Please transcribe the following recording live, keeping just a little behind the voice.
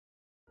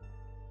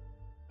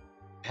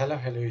Hello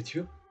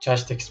YouTube.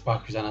 Chachi is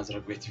back with another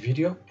great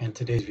video, and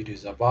today's video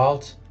is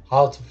about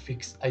how to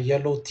fix a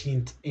yellow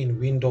tint in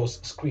Windows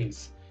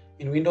screens.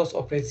 In Windows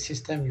operating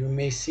system, you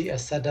may see a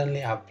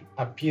suddenly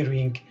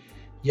appearing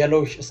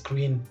yellowish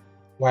screen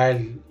while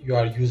you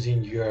are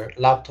using your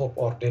laptop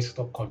or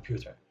desktop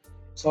computer.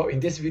 So in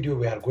this video,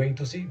 we are going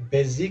to see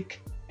basic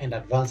and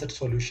advanced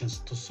solutions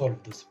to solve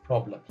this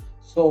problem.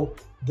 So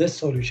these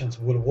solutions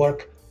will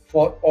work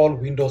for all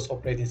Windows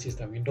operating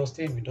system, Windows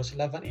 10, Windows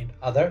 11, and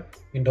other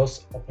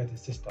Windows operating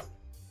system.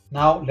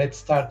 Now let's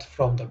start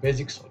from the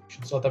basic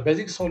solution. So the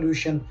basic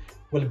solution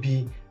will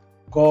be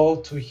go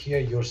to here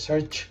your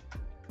search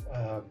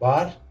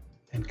bar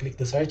and click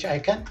the search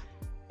icon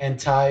and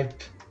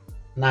type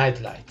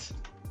nightlight.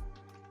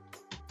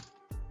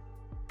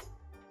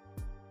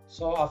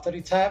 So after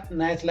you type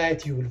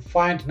nightlight, you will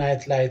find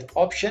nightlight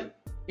option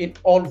in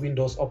all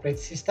Windows operating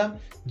system.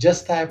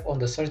 Just type on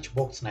the search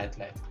box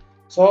nightlight.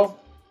 So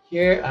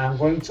here I'm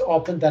going to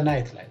open the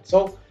nightlight.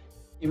 So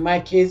in my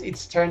case,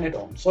 it's turned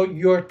on. So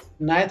your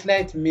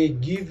nightlight may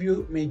give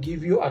you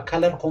a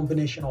color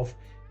combination of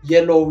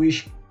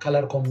yellowish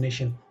color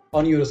combination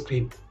on your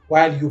screen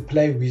while you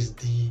play with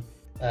the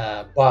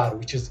bar,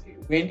 which is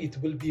when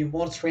it will be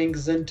more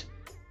strengthened.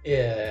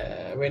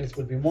 It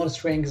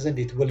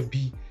will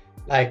be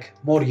like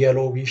more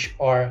yellowish,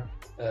 or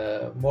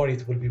more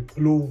it will be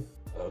blue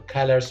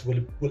colors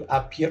will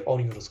appear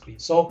on your screen.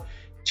 So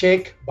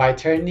check by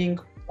turning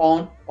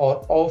on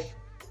or off,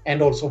 and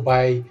also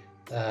by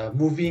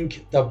moving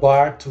the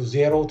bar to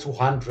 0 to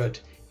 100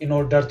 in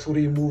order to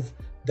remove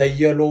the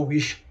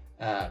yellowish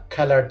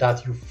color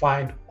that you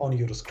find on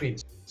your screen.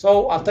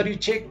 So after you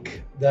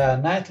check the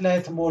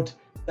nightlight mode,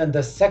 then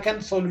the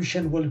second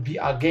solution will be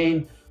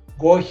again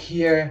go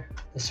here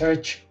the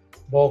search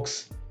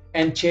box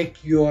and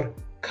check your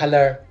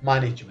color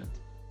management.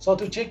 So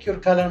to check your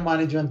color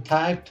management,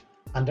 type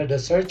under the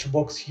search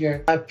box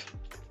here, type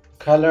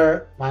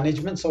color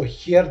management. So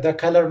here the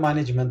color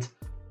management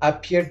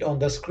appeared on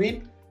the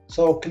screen.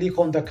 So click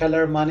on the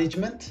color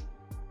management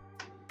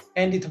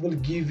and it will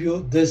give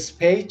you this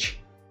page.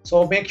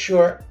 So make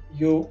sure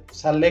you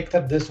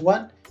selected this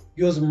one.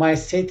 Use my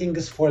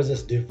settings for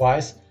this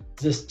device,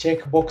 this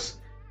checkbox.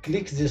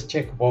 Click this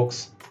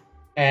checkbox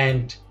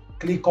and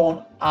click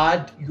on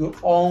add your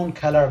own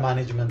color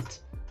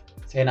management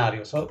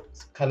scenario. So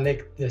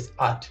select this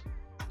add.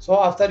 So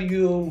after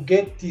you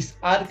get this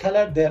add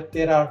color,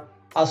 there are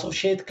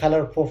associate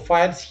color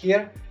profiles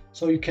here,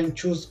 so you can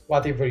choose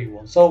whatever you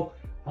want. So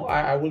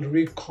I will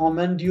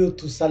recommend you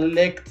to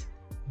select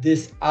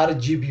this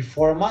RGB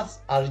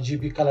formats,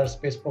 RGB color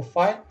space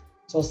profile.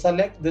 So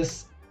select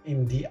this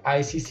in the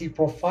ICC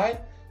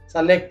profile,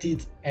 select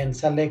it and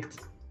select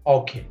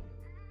OK.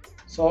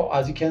 So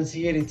as you can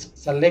see here, it's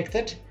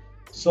selected.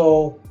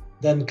 So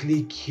then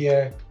click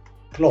here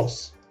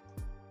close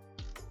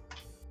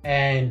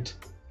and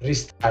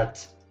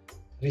restart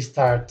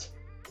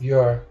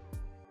your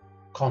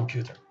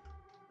computer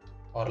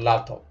or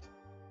laptop.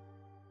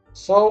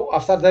 So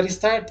after the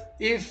restart,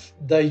 if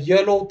the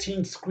yellow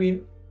tint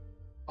screen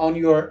on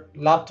your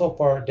laptop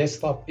or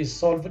desktop is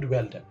solved,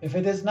 well done. If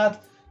it is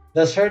not,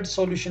 the third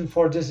solution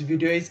for this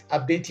video is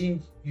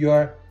updating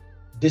your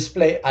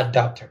display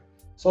adapter.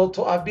 So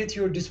to update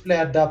your display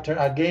adapter,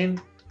 again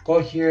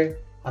go here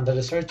under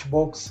the search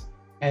box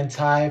and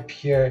type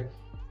here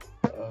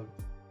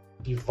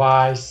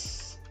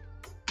device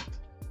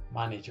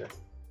manager.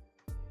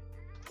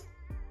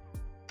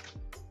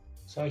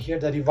 So here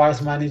the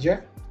device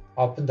manager,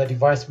 open the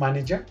device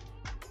manager,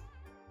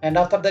 and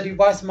after the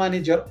device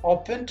manager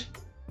opened,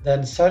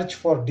 then search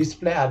for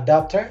display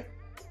adapter.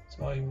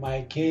 So in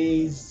my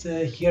case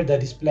here the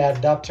display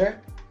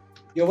adapter,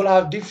 you will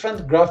have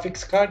different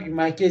graphics card. In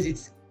my case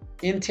it's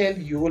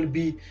Intel. You will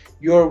be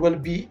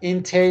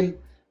Intel,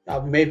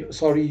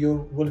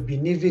 you will be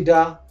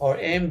Nvidia or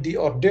AMD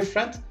or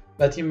different,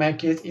 but in my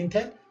case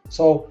Intel.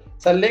 So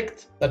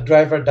select the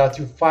driver that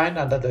you find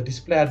under the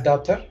display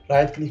adapter,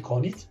 right click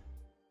on it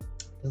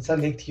and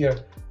select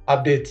here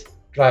update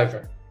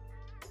driver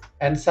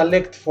and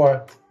select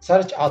for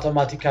search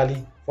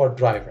automatically for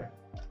driver.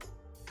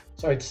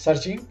 So it's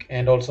searching,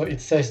 and also it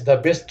says the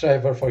best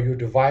driver for your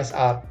device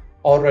are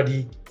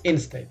already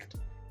installed.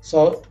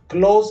 So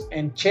close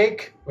and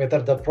check whether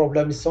the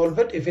problem is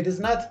solved. If it is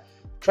not,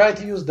 try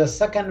to use the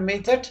second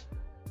method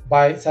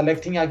by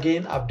selecting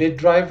again update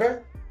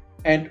driver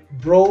and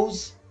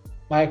browse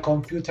my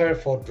computer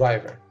for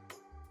driver.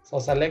 So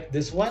select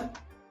this one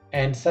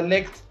and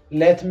select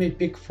let me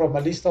pick from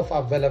a list of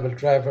available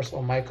drivers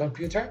on my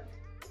computer.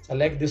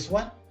 Select this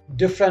one.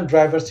 Different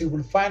drivers you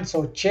will find,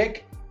 so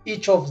check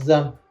each of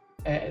them,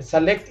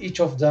 select each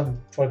of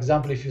them. For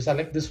example, if you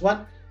select this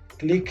one,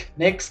 click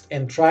next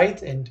and try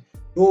it and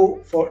do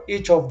for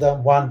each of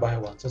them one by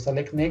one. So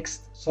select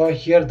next. So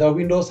here the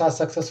Windows has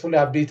successfully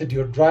updated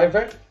your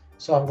driver.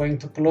 So I'm going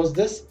to close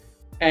this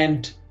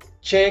and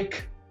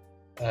check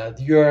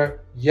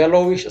your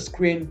yellowish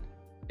screen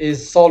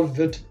is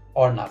solved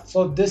or not.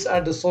 So these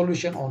are the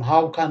solution on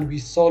how can we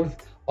solve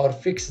or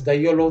fix the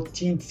yellow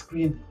tint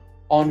screen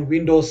on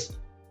Windows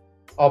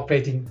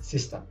operating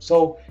system.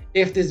 So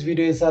if this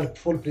video is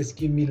helpful, please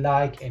give me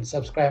like and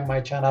subscribe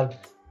my channel.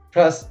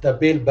 Press the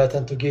bell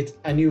button to get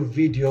a new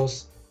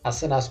videos as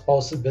soon as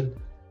possible.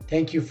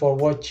 Thank you for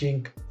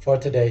watching for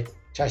today.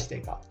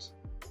 Chachi out.